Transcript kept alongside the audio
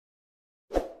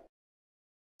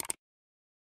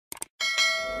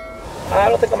I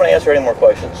don't think I'm going to answer any more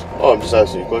questions. Oh, I'm just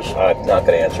asking you a question. I'm not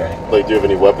going to answer any. Like, do you have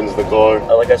any weapons in the car?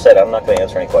 Like I said, I'm not going to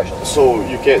answer any questions. So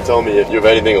you can't tell me if you have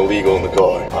anything illegal in the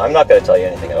car? I'm not going to tell you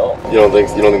anything at all. You don't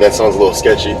think that sounds a little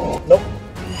sketchy? Nope.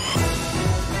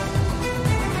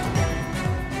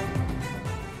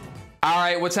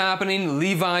 Alright, what's happening?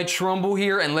 Levi Trumbull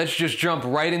here, and let's just jump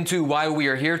right into why we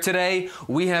are here today.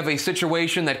 We have a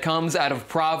situation that comes out of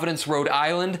Providence, Rhode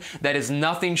Island that is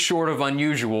nothing short of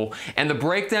unusual, and the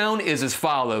breakdown is as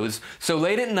follows. So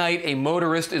late at night, a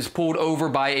motorist is pulled over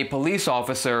by a police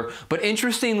officer, but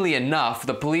interestingly enough,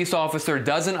 the police officer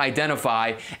doesn't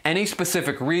identify any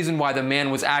specific reason why the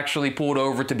man was actually pulled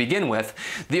over to begin with.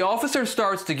 The officer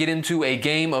starts to get into a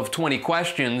game of 20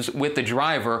 questions with the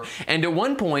driver, and at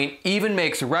one point, even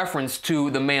makes reference to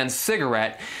the man's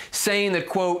cigarette, saying that,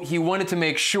 quote, he wanted to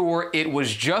make sure it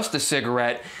was just a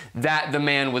cigarette that the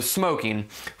man was smoking.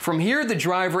 From here, the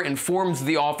driver informs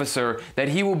the officer that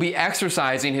he will be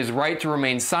exercising his right to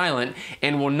remain silent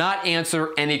and will not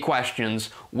answer any questions,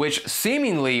 which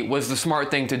seemingly was the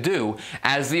smart thing to do,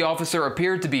 as the officer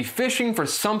appeared to be fishing for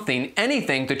something,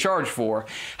 anything to charge for.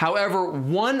 However,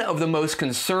 one of the most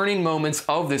concerning moments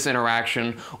of this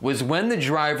interaction was when the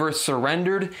driver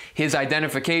surrendered his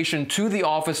identification to the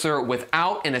officer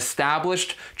without an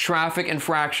established traffic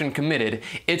infraction committed.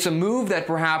 It's a move that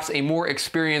perhaps a more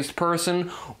experienced person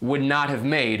would not have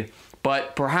made,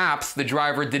 but perhaps the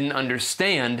driver didn't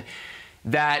understand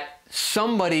that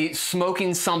somebody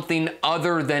smoking something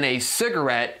other than a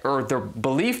cigarette, or the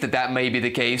belief that that may be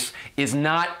the case, is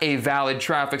not a valid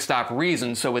traffic stop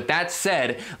reason. So with that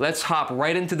said, let's hop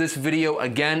right into this video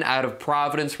again out of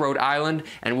Providence, Rhode Island,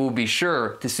 and we'll be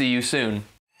sure to see you soon.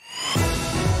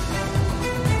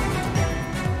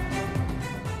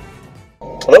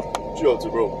 Hello? What you up to,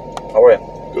 bro? How are you?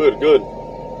 Good, good.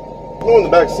 No in the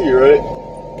back seat, right?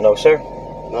 No, sir.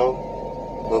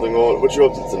 No? Nothing going. What you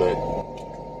up to tonight?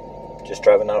 Just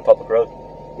driving down a public road.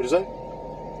 What'd you say?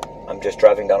 I'm just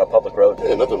driving down a public road.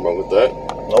 Yeah, nothing wrong with that.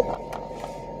 Nope.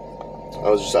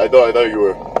 I thought you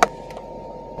were.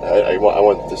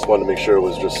 Just wanted to make sure it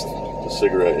was just a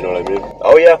cigarette. You know what I mean?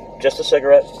 Oh yeah, just a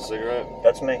cigarette. Just a cigarette.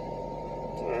 That's me.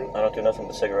 All right. I don't do nothing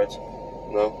but cigarettes.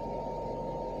 No.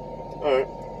 All right.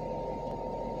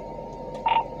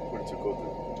 What did you go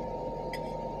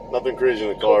through? Nothing crazy in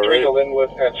the car, right?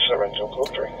 Linwood at Sorrento, code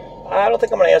 3. I don't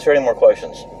think I'm going to answer any more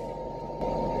questions.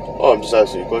 Oh, I'm just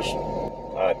asking you a question.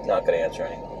 I'm not going to answer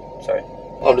any. Sorry.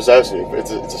 I'm just asking you. It's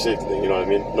a safety thing, you know what I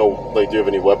mean? No, like, do you have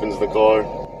any weapons in the car?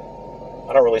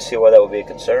 I don't really see why that would be a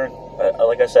concern.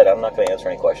 Like I said, I'm not going to answer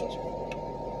any questions.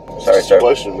 Sorry, It's just sir. a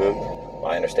question, man.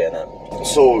 I understand that.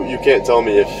 So, you can't tell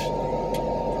me if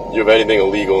you have anything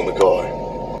illegal in the car?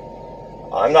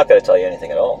 I'm not going to tell you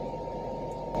anything at all.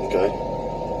 Okay.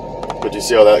 But you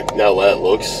see how that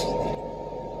looks?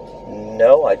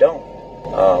 No, I don't.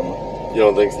 You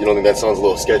don't think that sounds a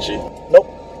little sketchy? Nope.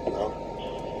 No.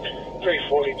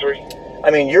 343.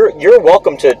 I mean, you're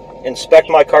welcome to inspect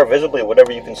my car visibly,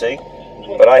 whatever you can see.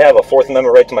 But I have a Fourth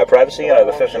Amendment right to my privacy, and I have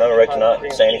a Fifth Amendment right to not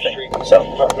say anything. So.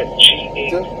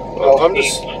 I'm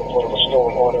just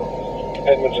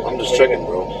checking,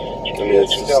 bro. I mean,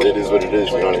 it is what it is,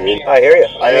 you know what I mean? I hear you.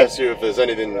 I asked you if there's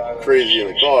anything crazy in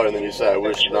the car, and then you said I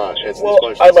wish not answer Well,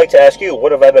 these questions. I'd like to ask you,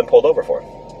 what have I been pulled over for?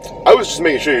 I was just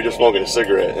making sure you're just smoking a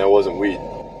cigarette, and that wasn't weed.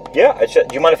 Yeah, do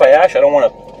you mind if I ash? I don't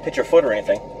want to hit your foot or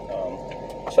anything.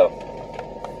 But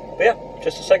yeah,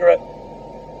 just a cigarette.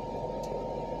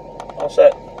 All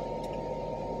set.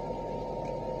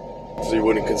 So you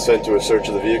wouldn't consent to a search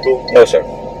of the vehicle? No, sir.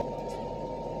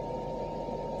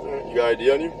 Alright, you got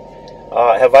ID on you?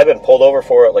 Have I been pulled over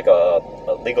for like a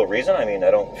legal reason? I mean,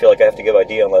 I don't feel like I have to give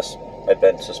ID unless I've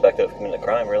been suspected of committing a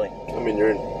crime, really. I mean,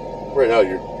 right now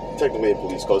you're technically in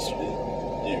police custody.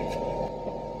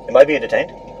 Am I being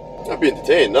detained? Not being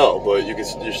detained, no, but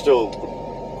you're still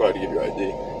required to give your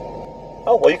ID.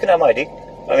 Oh, well, you can have my ID.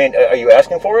 I mean, are you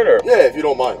asking for it, or? Yeah, if you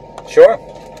don't mind. Sure.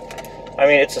 I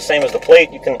mean, it's the same as the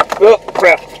plate. You can... Oh,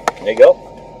 crap. There you go.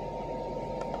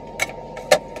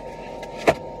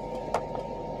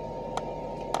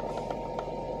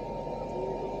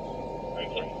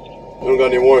 You don't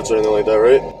got any warrants or anything like that,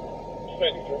 right?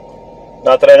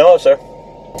 Not that I know of, sir.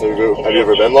 Have you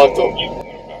ever been locked up?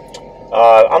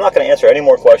 I'm not going to answer any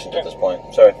more questions at this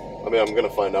point. Sorry. I mean, I'm going to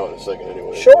find out in a second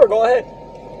anyway. Sure, go ahead.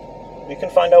 You can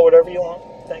find out whatever you want.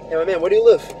 Thank you. Hey, my man, where do you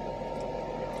live?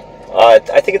 I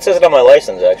think it says it on my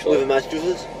license, actually. You live in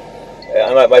Massachusetts?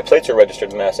 My plates are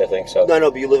registered in Mass, I think, so.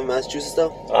 No, but you live in Massachusetts,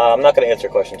 though? I'm not going to answer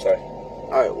questions, sorry.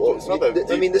 Alright, well, It's not that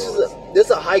I mean, deep, this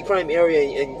is a high crime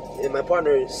area, and my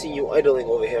partner is seeing you idling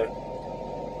over here.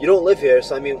 You don't live here,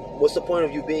 so I mean, what's the point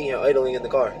of you being here idling in the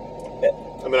car?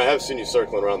 I mean, I have seen you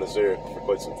circling around this area for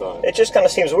quite some time. It just kind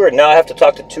of seems weird. Now I have to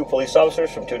talk to 2 police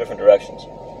officers from 2 different directions.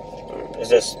 Is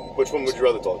this Which one would you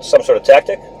rather talk to? some sort of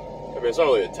tactic? I mean, it's not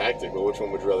really a tactic, but which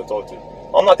one would you rather talk to?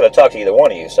 I'm not going to talk to either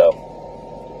one of you, so.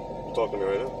 You talking to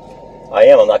me right now? I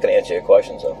am. I'm not going to answer your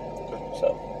questions, though. Okay.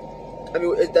 So. I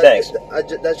mean, Thanks.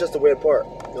 that's just the weird part.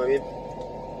 You know what I mean?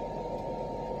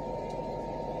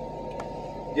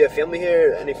 Do you have family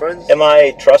here? Any friends? Am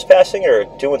I trespassing or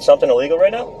doing something illegal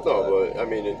right now? No, but I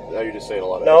mean, now you're just saying a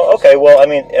lot of No? extras. Okay, well, I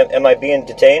mean, am I being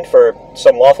detained for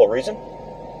some lawful reason?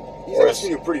 He's Or asking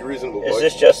you a pretty reasonable Is question.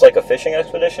 this just like a fishing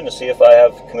expedition to see if I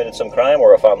have committed some crime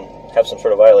or if I have some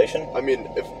sort of violation? I mean,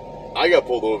 if I got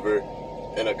pulled over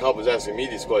and a cop was asking me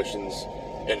these questions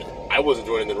and I wasn't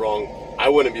doing anything wrong, I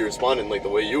wouldn't be responding like the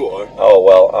way you are. Oh,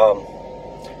 well,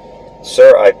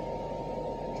 sir,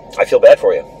 I feel bad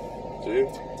for you. Do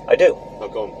you? I do. How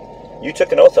come? You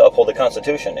took an oath to uphold the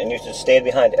Constitution, and you should stand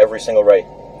behind every single right.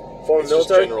 Foreign It's just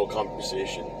military? general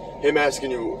conversation. Him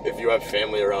asking you if you have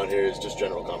family around here is just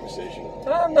general conversation.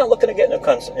 I'm not looking to get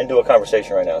into a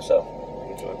conversation right now, so.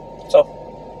 Okay. So,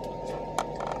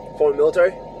 Foreign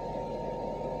military?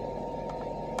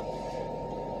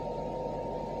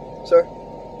 Sir?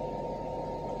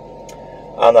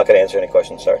 I'm not going to answer any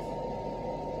questions, sorry.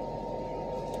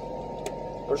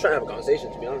 I'm just trying to have a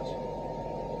conversation, to be honest.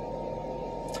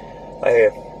 I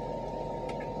hear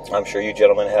you. I'm sure you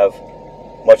gentlemen have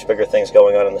much bigger things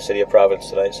going on in the city of Providence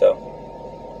tonight, so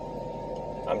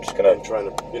I'm just I'm going to... trying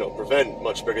to, prevent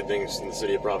much bigger things in the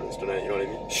city of Providence tonight, you know what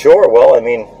I mean? Sure, well, I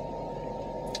mean,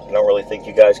 I don't really think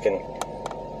you guys can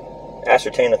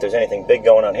ascertain that there's anything big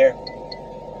going on here.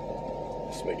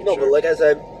 Just making No, sure. but like I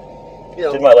said,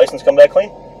 Did my license come back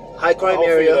clean? high crime I'll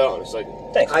figure that area, out in a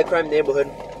second. Thanks. high crime neighborhood.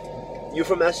 You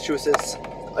from Massachusetts,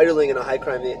 idling in a high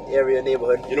crime area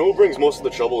neighborhood. You know who brings most of the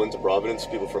trouble into Providence?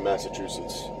 People from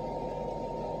Massachusetts.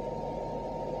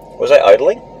 Was I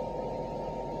idling?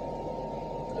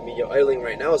 I mean, you're idling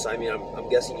right now, so I mean, I'm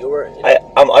guessing you were.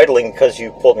 I'm idling because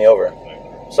you pulled me over.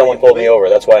 Someone you pulled me moving? over.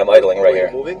 That's why I'm idling right Were you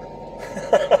here. moving?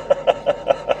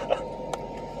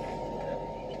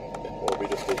 Well, we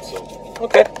just did so.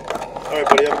 Okay. Alright,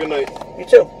 buddy, have a good night. You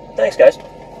too. Thanks, guys.